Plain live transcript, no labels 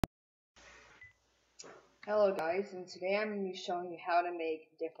Hello guys, and today I'm going to be showing you how to make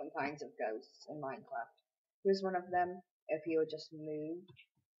different kinds of ghosts in Minecraft. Here's one of them. If you would just move,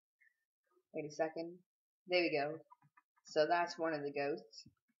 wait a second. There we go. So that's one of the ghosts.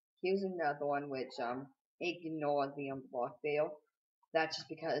 Here's another one which ignore the block veil. That's just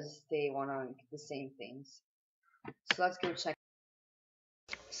because they want on the same things. So let's go check.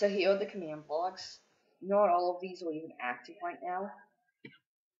 So here are the command blocks. Not all of these are even active right now.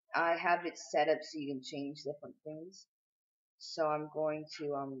 I have it set up so you can change different things. So I'm going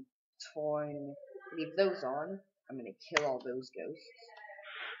to leave those on. I'm gonna kill all those ghosts.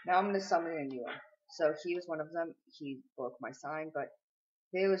 Now I'm gonna summon a new one. So here's one of them. He broke my sign, but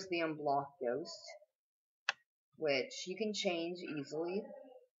there was the unblocked ghost, which you can change easily.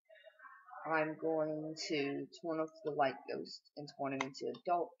 I'm going to turn off the light ghost and turn him into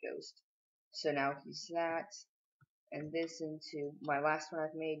adult ghost. So now he's that, and this into my last one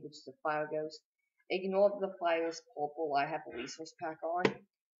I've made, which is the fire ghost. Ignore the fire is purple. I have a resource pack on.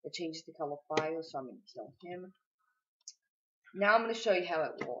 It changes the color fire, so I'm going to kill him. Now I'm going to show you how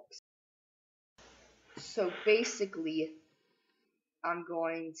it works. So basically, I'm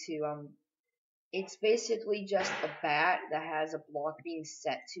going to, it's basically just a bat that has a block being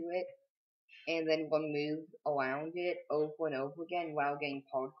set to it, and then one move around it over and over again while getting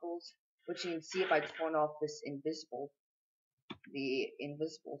particles, which you can see if I turn off this the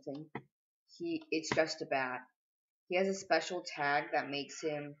invisible thing. It's just a bat. He has a special tag that makes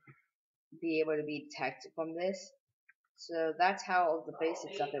him be able to be detected from this. So that's how the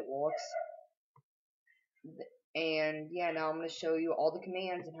basics of it works. And yeah, now I'm going to show you all the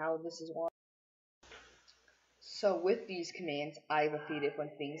commands and how this is working. So with these commands, I have a few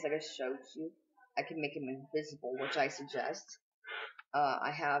different things that I showed you. I can make him invisible, which I suggest.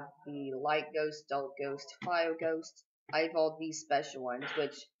 I have the light ghost, dark ghost, fire ghost. I have all these special ones,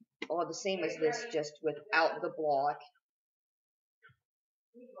 which are the same as this, just without the block.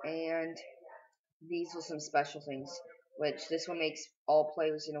 And these are some special things, which this one makes all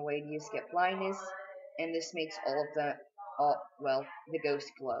players in a radius get blindness, and this makes all of the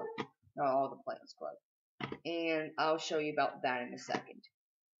ghost glow. Not all the players glow. And I'll show you about that in a second.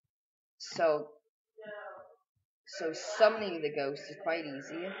 So summoning the ghost is quite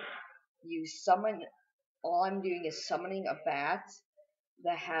easy. You summon, all I'm doing is summoning a bat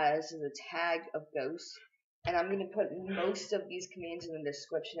that has the tag of ghost, and I'm going to put most of these commands in the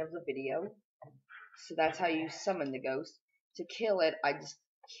description of the video. So that's how you summon the ghost. To kill it, I just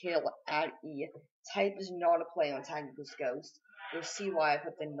kill at E. Type is not a play on tag equals ghost. You'll see why I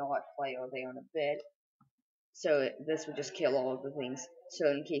put the not play over there in a bit. So this would just kill all of the things. So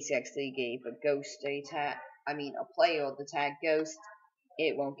in case you actually gave a ghost a player the tag ghost,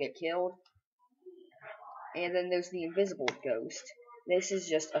 it won't get killed. And then there's the invisible ghost. This is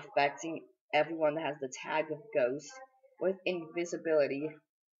just affecting everyone that has the tag of ghost with invisibility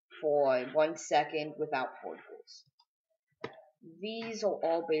for 1 second without particles. These are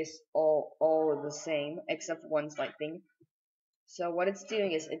all the same, except for one slight thing. So what it's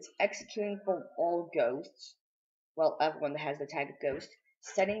doing is it's executing for all ghosts, well, everyone that has the tag of ghost,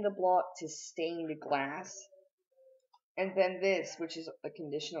 setting the block to stained glass. And then this, which is a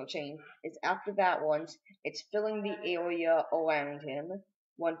conditional chain, is after that once, it's filling the area around him,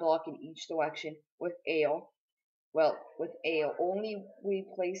 one block in each direction, with air. Well, with air, only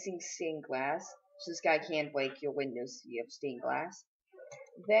replacing stained glass, so this guy can't break your windows if you have stained glass.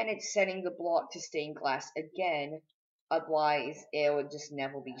 Then it's setting the block to stained glass again, otherwise air would just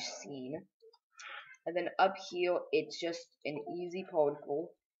never be seen. And then up here, it's just an easy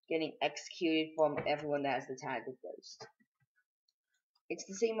particle getting executed from everyone that has the tag of ghost. It's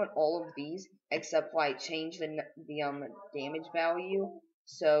the same on all of these, except for I changed the damage value.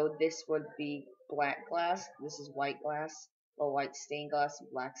 So this would be black glass, this is white glass, or white stained glass and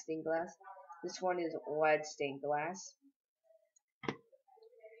black stained glass. This one is red stained glass.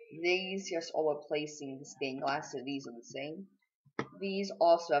 These just are replacing the stained glass, so these are the same. These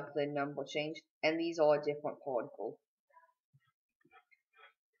also have the number changed, and these are a different particle.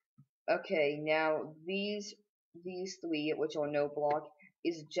 Okay, now these three, which are no block,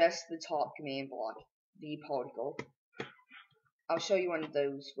 is just the top command block, the particle. I'll show you one of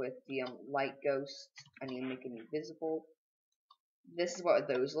those with the light ghost. I need to make it invisible. This is what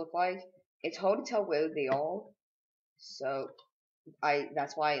those look like. It's hard to tell where they are, so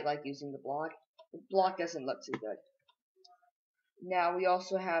that's why I like using the block. The block doesn't look too good. Now we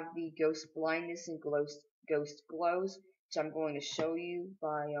also have the ghost blindness and ghost glows, which I'm going to show you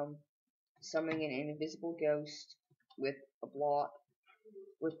by summoning an invisible ghost with a block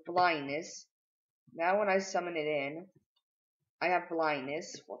with blindness. Now when I summon it in, I have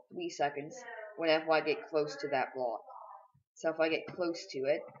blindness for 3 seconds. whenever I get close to that block. So if I get close to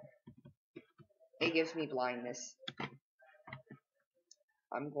it, it gives me blindness.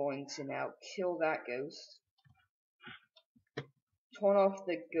 I'm going to now kill that ghost. Turn off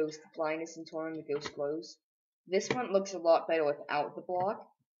the ghost blindness and turn on the ghost glows. This one looks a lot better without the block.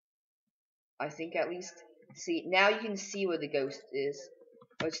 I think at least. See, now you can see where the ghost is.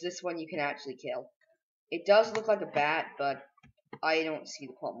 Which this one you can actually kill. It does look like a bat, but I don't see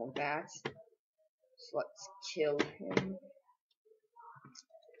the problem with bats. So let's kill him.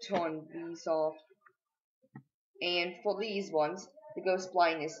 Turn these off. And for these ones, the ghost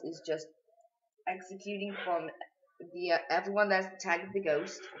blindness is just executing from the everyone that's tagged the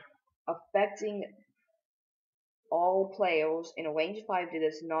ghost, affecting all players in a range of 5 that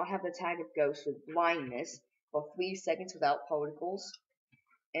does not have the tag of ghost with blindness for 3 seconds without particles.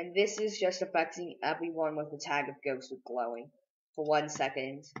 And this is just affecting everyone with the tag of ghost with glowing for 1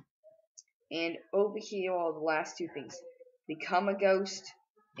 second. And over here are the last 2 things. Become a ghost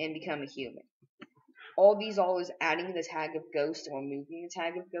and become a human. All these are is adding the tag of ghost and removing the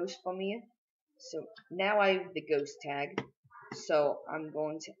tag of ghost from me. So now I have the ghost tag. So I'm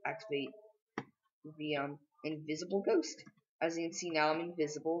going to activate the invisible ghost. As you can see now I'm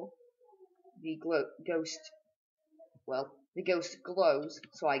invisible. The ghost glows,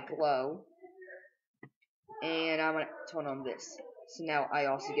 so I glow. And I'm gonna turn on this. So now I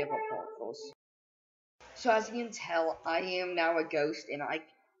also give up particles. So as you can tell, I am now a ghost, and I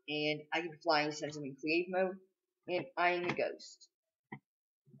can fly in sense in creative mode, and I am a ghost.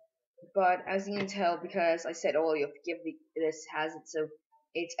 But as you can tell, because I said earlier, this has it so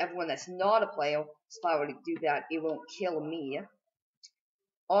it's everyone that's not a player. So if I were to do that, it won't kill me.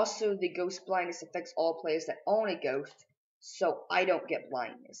 Also, the ghost blindness affects all players that own a ghost, so I don't get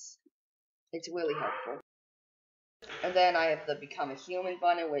blindness. It's really helpful. And then I have the become a human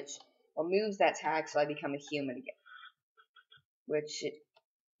button, which removes that tag, so I become a human again.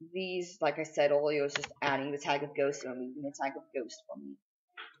 These, like I said earlier, is just adding the tag of ghost and removing the tag of ghost from me.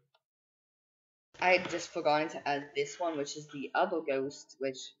 I had just forgotten to add this one, which is the other ghost,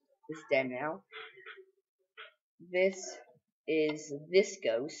 which is dead now. This is this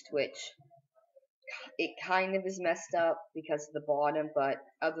ghost, which it kind of is messed up because of the bottom, but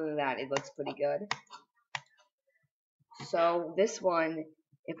other than that, it looks pretty good. So this one,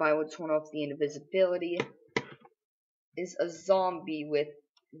 if I would turn off the invisibility, is a zombie with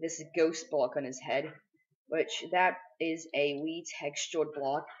this ghost block on his head, which that is a retextured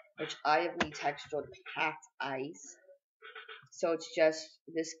block, which I have retextured packed ice. So it's just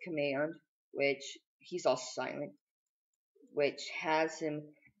this command, which he's also silent, which has him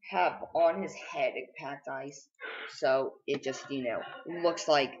have on his head packed ice. So it just, looks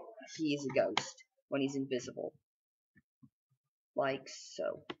like he's a ghost when he's invisible. Like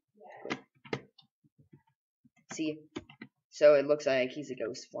so. See? So it looks like he's a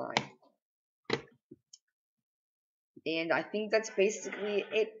ghost flying. And I think that's basically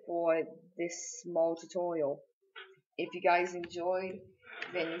it for this small tutorial. If you guys enjoyed,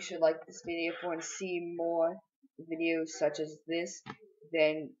 then you should like this video. If you want to see more videos such as this,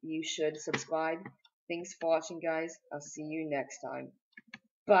 then you should subscribe. Thanks for watching, guys. I'll see you next time.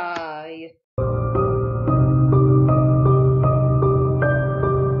 Bye.